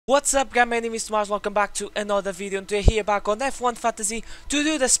What's up guys, my name is Mars, welcome back to another video, and today here back on F1 Fantasy to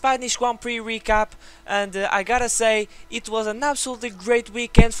do the Spanish Grand Prix recap. And I gotta say, it was an absolutely great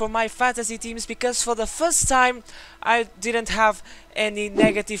weekend for my fantasy teams, because for the first time I didn't have any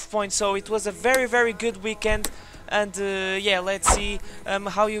negative points, so it was a very good weekend. And yeah, let's see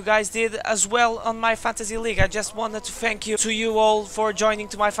how you guys did as well on my fantasy league. I just wanted to thank you all for joining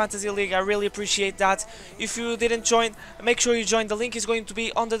to my fantasy league. I really appreciate that. If you didn't join, make sure you join. The link is going to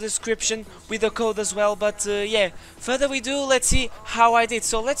be on the description with the code as well. But yeah, further ado, let's see how I did.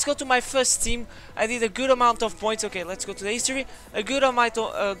 So let's go to my first team. I did a good amount of points. Okay, let's go to the history. A good amount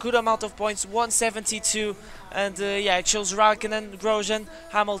of points, 172. And yeah, I chose Raikkonen, Grosjean,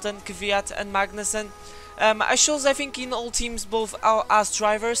 Hamilton, Kvyat and Magnussen. I chose, I think, in all teams both Haas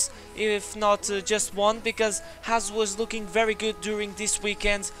drivers, if not just one, because Haas was looking very good during this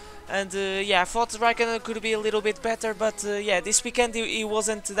weekend. And yeah, I thought Raikkonen could be a little bit better, but yeah, this weekend he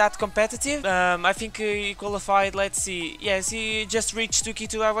wasn't that competitive. I think he qualified, let's see, yes, he just reached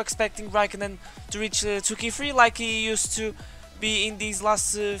 2K2. I was expecting Raikkonen to reach 2K3 like he used to be in these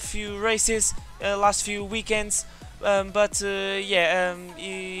last few races, last few weekends. But yeah,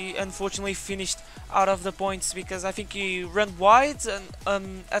 he unfortunately finished out of the points because I think he ran wide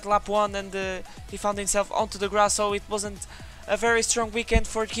and at lap 1, and he found himself onto the grass, so it wasn't a very strong weekend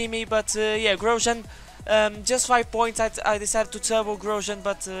for Kimi. But yeah, Grosjean, just 5 points. I decided to turbo Grosjean,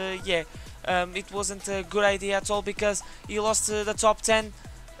 but yeah, it wasn't a good idea at all because he lost the top 10.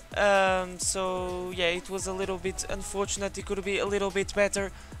 So yeah, it was a little bit unfortunate. It could be a little bit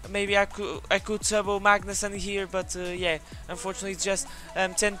better. Maybe I could turbo Magnussen here, but yeah, unfortunately it's just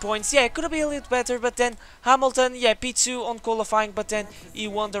 10 points. Yeah, it could be a little better, but then Hamilton, yeah, P2 on qualifying, but then he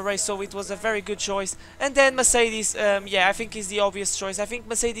won the race, so it was a very good choice. And then Mercedes, yeah, I think is the obvious choice. I think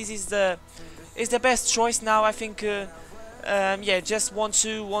Mercedes is the best choice now. I think yeah, just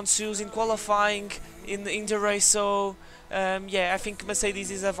 1-2s in qualifying in the race, so yeah, I think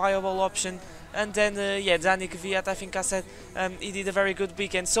Mercedes is a viable option. And then yeah, Dani Kvyat, I think I said he did a very good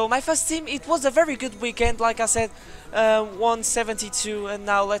weekend. So my first team, it was a very good weekend, like I said, 172. And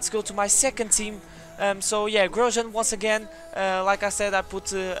now let's go to my second team. So yeah, Grosjean once again, like I said, I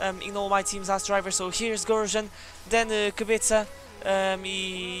put in all my teams as driver. So here's Grosjean, then Kubica.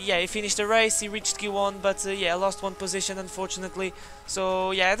 He finished the race, he reached Q1, but yeah, lost one position unfortunately.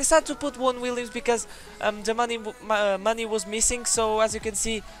 So yeah, I decided to put one Williams because the money was missing. So as you can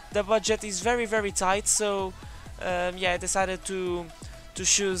see, the budget is very tight. So yeah, I decided to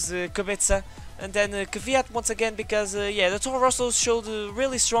choose Kubica. And then Kvyat once again because yeah, the Toro Rosso showed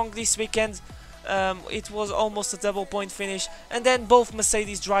really strong this weekend. It was almost a double point finish, and then both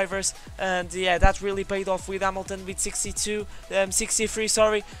Mercedes drivers, and yeah, that really paid off with Hamilton with 63,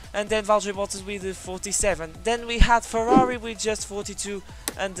 sorry, and then Valtteri Bottas with 47. Then we had Ferrari with just 42,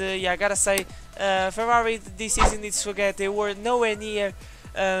 and yeah, I gotta say, Ferrari this season needs to forget they were nowhere near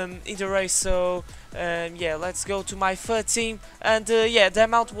in the race. So yeah, let's go to my third team, and yeah, the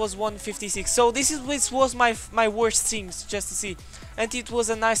amount was 156. So this was my worst teams, just to see, and it was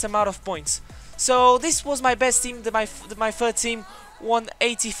a nice amount of points. So this was my best team, my third team,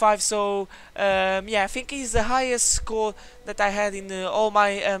 185. So yeah, I think it's the highest score that I had in all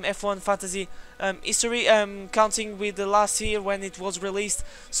my F1 fantasy history, counting with the last year when it was released.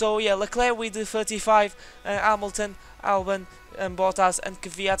 So yeah, Leclerc with the 35, Hamilton, Albon, Bottas and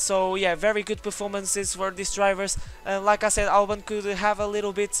Kvyat. So yeah, very good performances for these drivers. Like I said, Albon could have a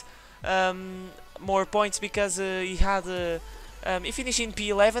little bit more points because he had he finished in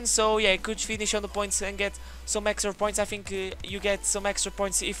P11, so yeah, could finish on the points and get some extra points. I think you get some extra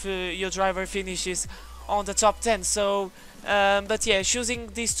points if your driver finishes on the top 10. So but yeah, choosing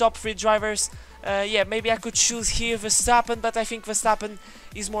these top 3 drivers, yeah, maybe I could choose here Verstappen, but I think Verstappen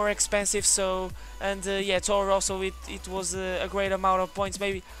is more expensive. So, and yeah, Toro Rosso, it was a great amount of points.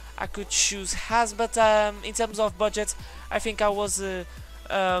 Maybe I could choose Haas, but in terms of budget, I think I was a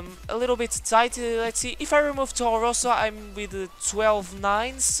little bit tight. Let's see, if I remove Toro Rosso, I'm with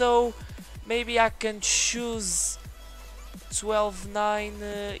 12.9, so maybe I can choose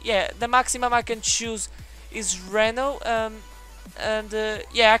 12.9. Yeah, the maximum I can choose is Renault, and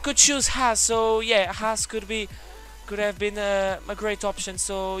yeah, I could choose Haas. So yeah, Haas could have been a great option.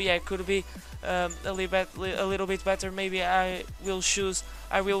 So yeah, it could be a little bit better. Maybe I will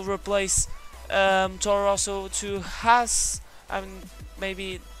replace Toro Rosso to Haas.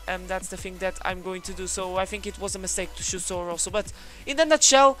 Maybe that's the thing that I'm going to do. So I think it was a mistake to choose Toro Rosso. But in a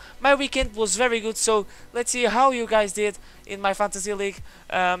nutshell, my weekend was very good. So let's see how you guys did in my fantasy league.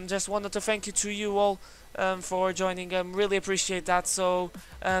 Just wanted to thank you all for joining. Really appreciate that. So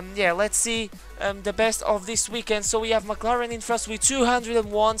yeah, let's see the best of this weekend. So we have McLaren in first with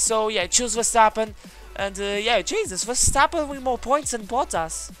 201. So yeah, choose Verstappen, and yeah, Jesus, Verstappen with more points than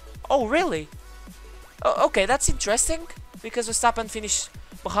Bottas. Oh really? Oh, okay, that's interesting because Verstappen finished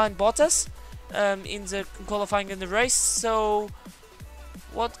behind Bottas in the qualifying in the race. So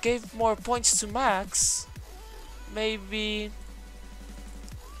what gave more points to Max? Maybe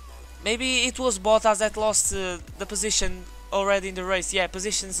it was Bottas that lost the position already in the race. Yeah,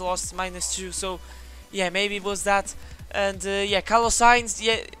 positions lost -2. So yeah, maybe it was that. And yeah, Carlos Sainz.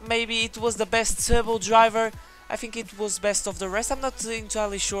 Yeah, maybe it was the best turbo driver. I think it was best of the rest. I'm not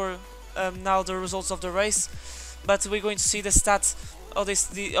entirely sure now the results of the race, but we're going to see the stats of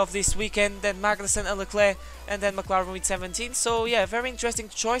this weekend. Then Magnussen and Leclerc, and then McLaren with 17. So yeah, very interesting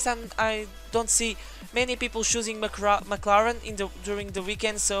choice, and I don't see many people choosing McLaren during the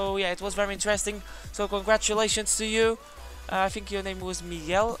weekend. So yeah, it was very interesting. So congratulations to you. I think your name was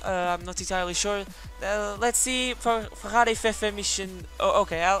Miguel. I'm not entirely sure. Let's see for Ferrari FF mission. Oh,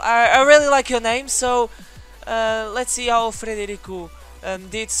 okay, I really like your name. So let's see how Frederico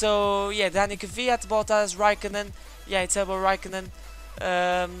did. So yeah, Danica Fiat, Bottas, Raikkonen. Yeah, Turbo Raikkonen.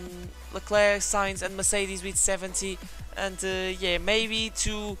 Leclerc, Sainz, and Mercedes with 70. And yeah, maybe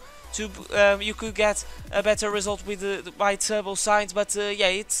you could get a better result with by Turbo Sainz, but yeah,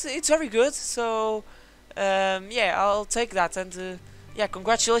 it's very good. So yeah, I'll take that. And yeah,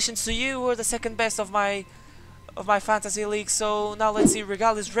 congratulations to you. You were the second best of my fantasy league. So now let's see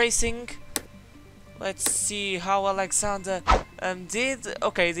Regardless Racing. Let's see how Alexander did.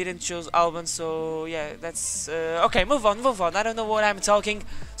 Okay, didn't choose Albon, so yeah, that's okay. Move on. I don't know what I'm talking.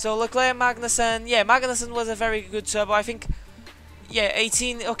 So Leclerc, Magnussen. Yeah, Magnussen was a very good turbo. I think. Yeah,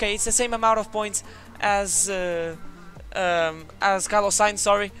 18. Okay, it's the same amount of points as Carlos Sainz.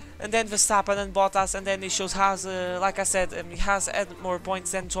 Sorry, and then Verstappen and Bottas, and then it shows Haas. Like I said, he has had more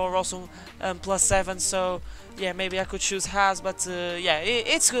points than Toro Rosso, +7. So yeah, maybe I could choose Haas, but yeah,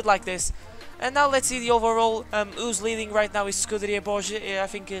 it's good like this. And now let's see the overall. Who's leading right now is Scuderia Borgia. I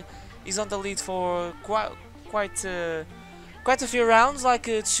think he's on the lead for quite a few rounds, like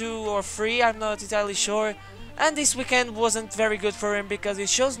 2 or 3. I'm not entirely sure. And this weekend wasn't very good for him because it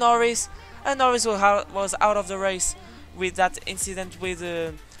shows Norris, and Norris was out of the race with that incident with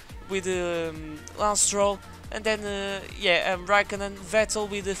Lance Stroll. And then yeah, Raikkonen, Vettel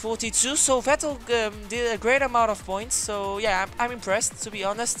with the 42. So Vettel did a great amount of points. So yeah, I'm impressed, to be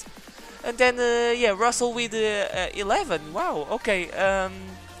honest. And then yeah, Russell with 11. Wow. Okay.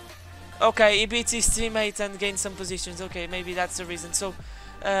 Okay, he beat his teammate and gained some positions. Okay, maybe that's the reason. So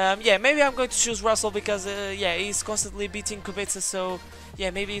yeah, maybe I'm going to choose Russell because yeah, he's constantly beating Kubica. So yeah,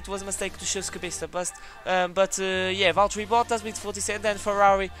 maybe it was a mistake to choose Kubica. But yeah, Valtteri Bottas with 47. Then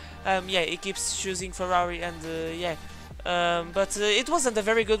Ferrari. Yeah, he keeps choosing Ferrari, and yeah. But it wasn't a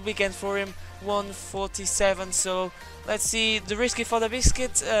very good weekend for him. 147. So let's see the risky for the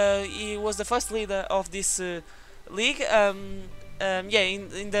biscuit. He was the first leader of this league. Yeah,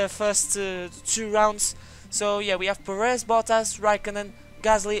 in the first 2 rounds. So yeah, we have Perez, Bottas, Raikkonen,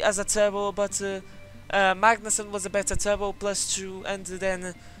 Gasly as a turbo, but Magnussen was a better turbo, +2, and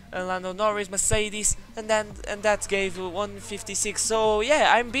then Lando Norris, Mercedes, and that gave 156. So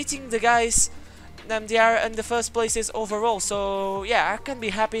yeah, I'm beating the guys. They are in the first places overall. So yeah, I can be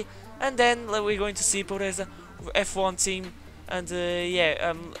happy. And then we're going to see Perez F1 team, and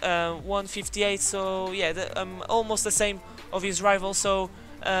yeah, 158. So yeah, almost the same of his rival. So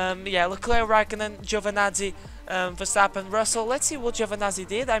yeah, Leclerc, Raikkonen, Giovinazzi, Verstappen, Russell. Let's see what Giovinazzi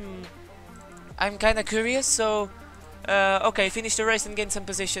did. I'm kind of curious. So okay, finished the race and gained some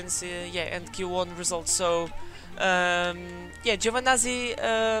positions. Yeah, and Q1 results. So yeah, Giovinazzi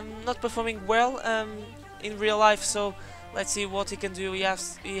not performing well in real life. So let's see what he can do. He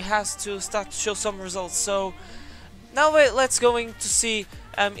has to start to show some results. So now let's going to see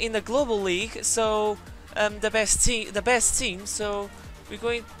in the global league. So the best team. So we're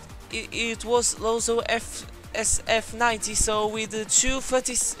going. It was Loso SF90. So with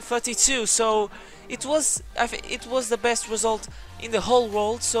 232. So it was the best result in the whole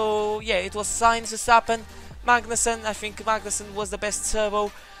world. So yeah, it was Sainz, Verstappen, Magnussen. I think Magnussen was the best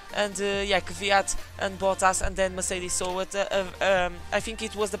turbo. And yeah, Kvyat and Bottas, and then Mercedes. So I think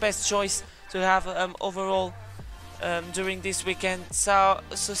it was the best choice to have overall during this weekend. So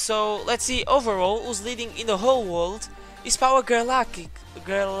let's see overall who's leading in the whole world. Is Power Garlic.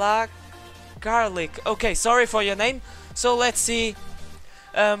 Okay, sorry for your name. So let's see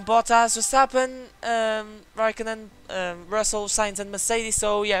Bottas, Verstappen, Raikkonen, Russell, Sainz, and Mercedes.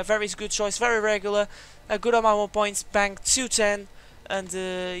 So yeah, very good choice, very regular, a good amount of points, banked 210. And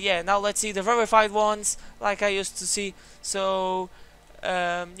yeah, now let's see the verified ones like I used to see. So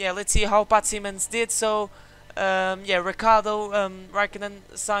yeah, let's see how Pat Simmons did. So yeah, Ricardo, Raikkonen,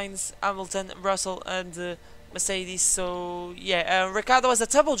 Sainz, Hamilton, Russell, and Mercedes. So yeah, Ricardo as a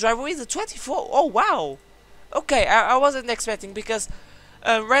turbo driver with a 24. Oh wow. Okay, I wasn't expecting, because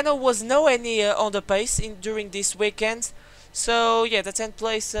Renault was nowhere near on the pace during this weekend. So yeah, the 10th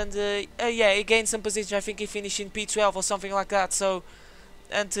place, and yeah, he gained some position. I think he finished in P12 or something like that. So,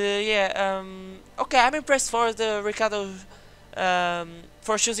 and yeah, okay, I'm impressed for the Ricardo,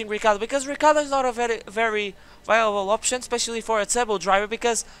 for choosing Ricardo, because Ricardo is not a very viable option, especially for a turbo driver,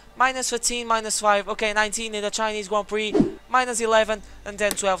 because minus 13, minus 5, okay, 19 in the Chinese Grand Prix, minus 11, and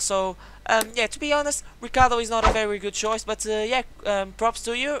then 12. So yeah, to be honest, Ricardo is not a very good choice, but yeah, props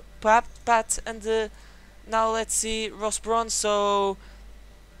to you, Pat, and now let's see Ross Brawn. So,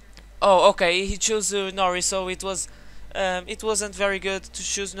 oh, okay, he chose Norris, so it wasn't very good to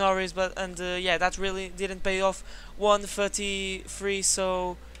choose Norris, but yeah, that really didn't pay off. 133,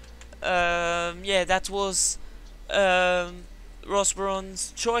 so yeah, that was Ross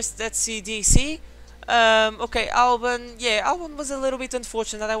Brawn's choice. Let's see DC. Okay, Albon. Yeah, Albon was a little bit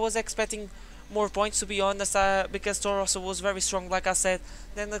unfortunate. I was expecting more points, to be honest, because Toro Rosso was very strong, like I said.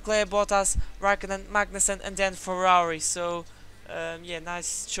 Then Leclerc, Bottas, Raikkonen, Magnussen, and then Ferrari. So yeah,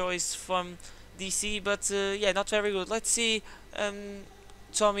 nice choice from DC, but yeah, not very good. Let's see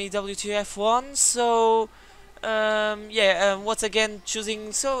Tommy WTF1. So yeah, once again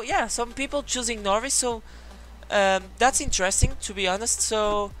choosing. So yeah, some people choosing Norris. So that's interesting, to be honest.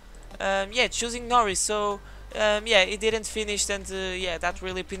 So yeah, choosing Norris. So yeah, it didn't finish, and yeah, that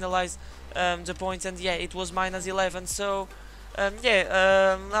really penalized the point, and yeah, it was minus 11. So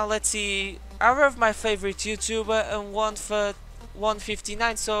yeah, now let's see. I have my favorite YouTuber and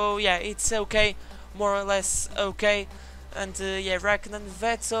 159. So yeah, it's okay, more or less okay. And yeah, Raikkonen,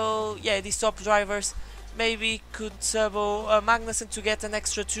 Vettel, yeah, these top drivers maybe could turbo Magnussen to get an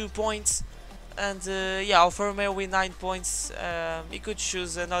extra 2 points. And yeah, Alfa Romeo with 9 points. He could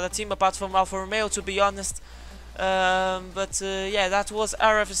choose another team apart from Alfa Romeo, to be honest. But yeah, that was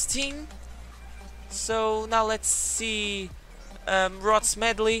RF's team. So now let's see Rod's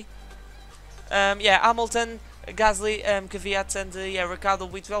medley. Yeah, Hamilton, Gasly, Kvyat, and yeah, Ricardo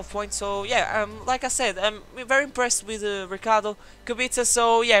with 12 points. So yeah, like I said, I'm very impressed with Ricardo. Kubica,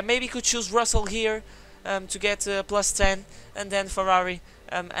 so yeah, maybe could choose Russell here to get plus 10, and then Ferrari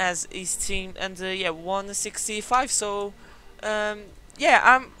as his team, and yeah, 165. So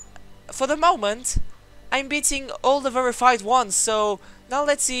yeah, for the moment I'm beating all the verified ones. So now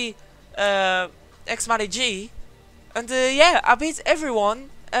let's see Xmati G, and yeah, I beat everyone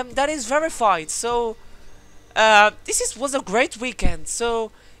that is verified. So this was a great weekend.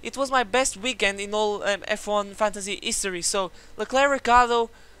 So it was my best weekend in all F1 fantasy history. So Leclerc, Ricardo,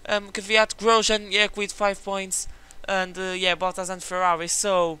 Kvyat, Grosjean, yeah, with 5 points, and yeah, Bottas and Ferrari.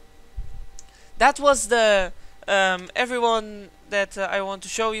 So that was the everyone that I want to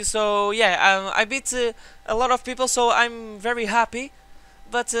show you. So yeah, I beat a lot of people, so I'm very happy.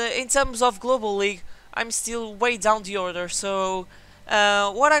 But in terms of Global League, I'm still way down the order. So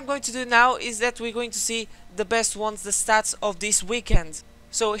what I'm going to do now is that we're going to see the best ones, the stats of this weekend.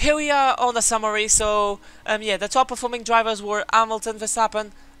 So here we are on the summary. So yeah, the top performing drivers were Hamilton,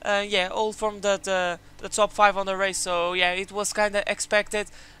 Verstappen, yeah, all from the top 5 on the race. So yeah, it was kind of expected.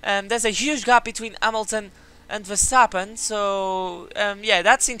 There's a huge gap between Hamilton and Verstappen. So yeah,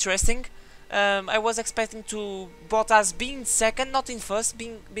 that's interesting. I was expecting to Bottas being second, not in first,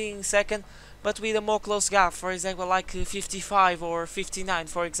 being second, but with a more close gap. For example, like 55 or 59,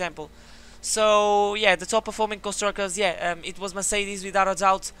 for example. So yeah, the top performing constructors, yeah, it was Mercedes without a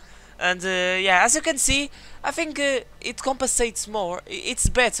doubt. And yeah, as you can see, I think it compensates more. It's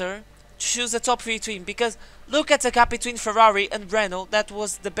better to choose a top 3 team, because look at the gap between Ferrari and Renault. That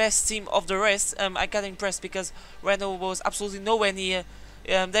was the best team of the rest. I got impressed because Renault was absolutely nowhere near.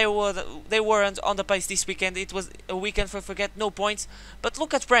 They weren't on the pace this weekend. It was a weekend for forget, no points. But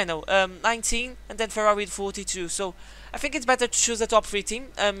look at Renault, 19, and then Ferrari with 42. So I think it's better to choose a top 3 team.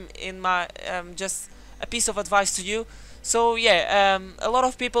 In my just a piece of advice to you. So yeah, a lot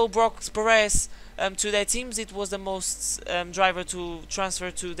of people brought Perez to their teams. It was the most driver to transfer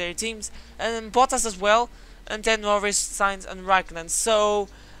to their teams, and Bottas as well, and then Norris, Sainz, and Raikkonen. So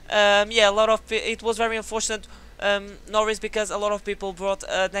yeah, a lot of it was very unfortunate. Norris, because a lot of people brought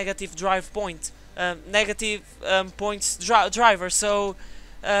a negative drive point, negative points driver. So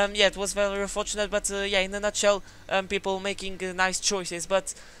yeah, it was very unfortunate. But yeah, in a nutshell, people making nice choices.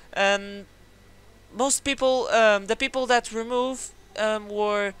 But most people, the people that remove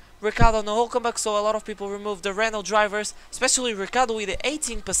were Ricciardo and Hulkenberg, so a lot of people removed the Renault drivers, especially Ricciardo with the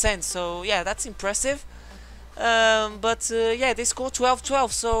 18%, so yeah, that's impressive. But yeah, they scored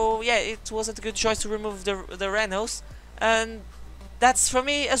 12-12, so yeah, it wasn't a good choice to remove the Renaults, and that's for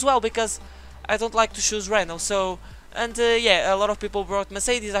me as well, because I don't like to choose Renault. So, and yeah, a lot of people brought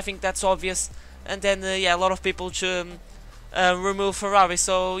Mercedes, I think that's obvious, and then yeah, a lot of people remove Ferrari,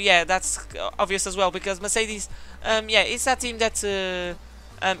 so yeah, that's obvious as well, because Mercedes, yeah, it's that team that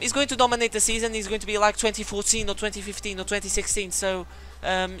is going to dominate the season. It's going to be like 2014 or 2015 or 2016, so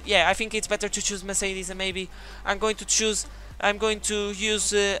yeah, I think it's better to choose Mercedes, and maybe I'm going to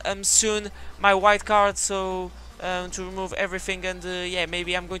use soon my white card, so to remove everything, and yeah,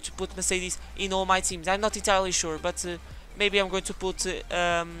 maybe I'm going to put Mercedes in all my teams. I'm not entirely sure, but maybe I'm going to put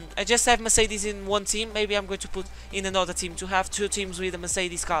I just have Mercedes in one team, maybe I'm going to put in another team to have two teams with a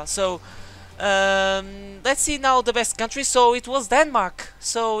Mercedes car. So let's see now the best countries. So it was Denmark,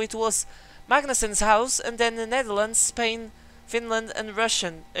 so it was Magnussen's house, and then the Netherlands, Spain, Finland, and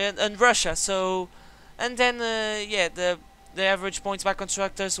Russia. So, and then yeah, the average points by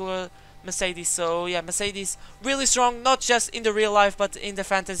constructors were Mercedes. So yeah, Mercedes really strong, not just in the real life but in the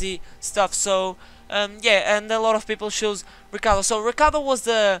fantasy stuff. So yeah, and a lot of people choose Ricciardo. So Ricciardo was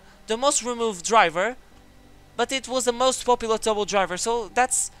the most removed driver, but it was the most popular turbo driver. So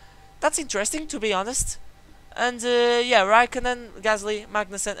that's interesting, to be honest. And yeah, Raikkonen, Gasly,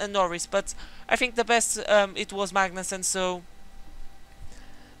 Magnussen, and Norris. But I think the best it was Magnussen. So.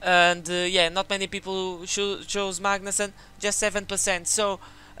 And yeah, not many people chose Magnussen, just 7%. So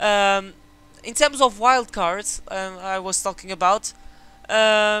in terms of wildcards, I was talking about,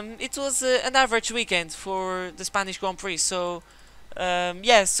 it was an average weekend for the Spanish Grand Prix. So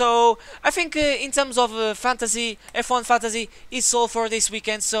yeah, so I think in terms of fantasy, F1 fantasy, it's all for this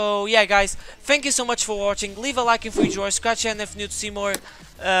weekend. So yeah, guys, thank you so much for watching. Leave a like if you enjoy, scratch and if new to see more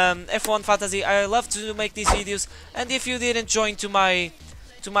F1 fantasy. I love to make these videos, and if you didn't join to my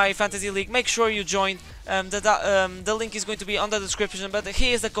fantasy league, make sure you join. The link is going to be on the description, but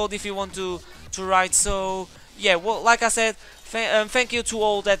here's the code if you want to write. So yeah, well, like I said, thank you to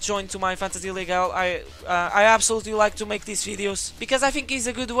all that joined to my fantasy league. I absolutely like to make these videos because I think it's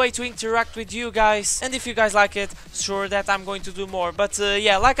a good way to interact with you guys, and if you guys like it, sure that I'm going to do more. But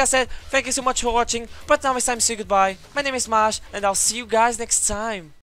yeah, like I said, thank you so much for watching, but now it's time to say goodbye. My name is Mash, and I'll see you guys next time.